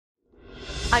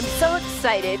I'm so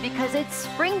excited because it's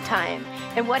springtime.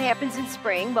 And what happens in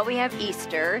spring? Well, we have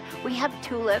Easter, we have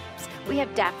tulips, we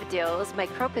have daffodils. My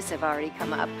crocus have already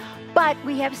come up. But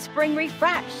we have Spring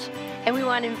Refresh. And we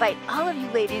want to invite all of you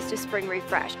ladies to Spring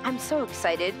Refresh. I'm so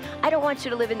excited. I don't want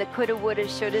you to live in the coulda, woulda,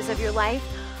 shouldas of your life.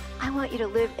 I want you to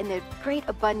live in the great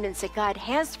abundance that God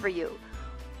has for you.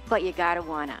 But you gotta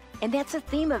wanna. And that's the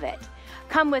theme of it.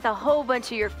 Come with a whole bunch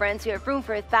of your friends. We have room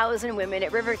for 1,000 women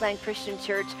at Riverglen Christian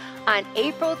Church on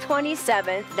April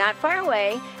 27th, not far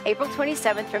away, April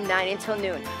 27th from 9 until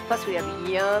noon. Plus we have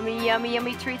yummy, yummy,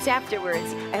 yummy treats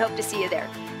afterwards. I hope to see you there.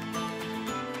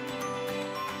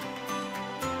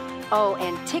 Oh,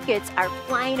 and tickets are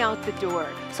flying out the door.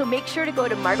 So make sure to go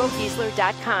to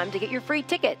margotgiesler.com to get your free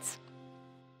tickets.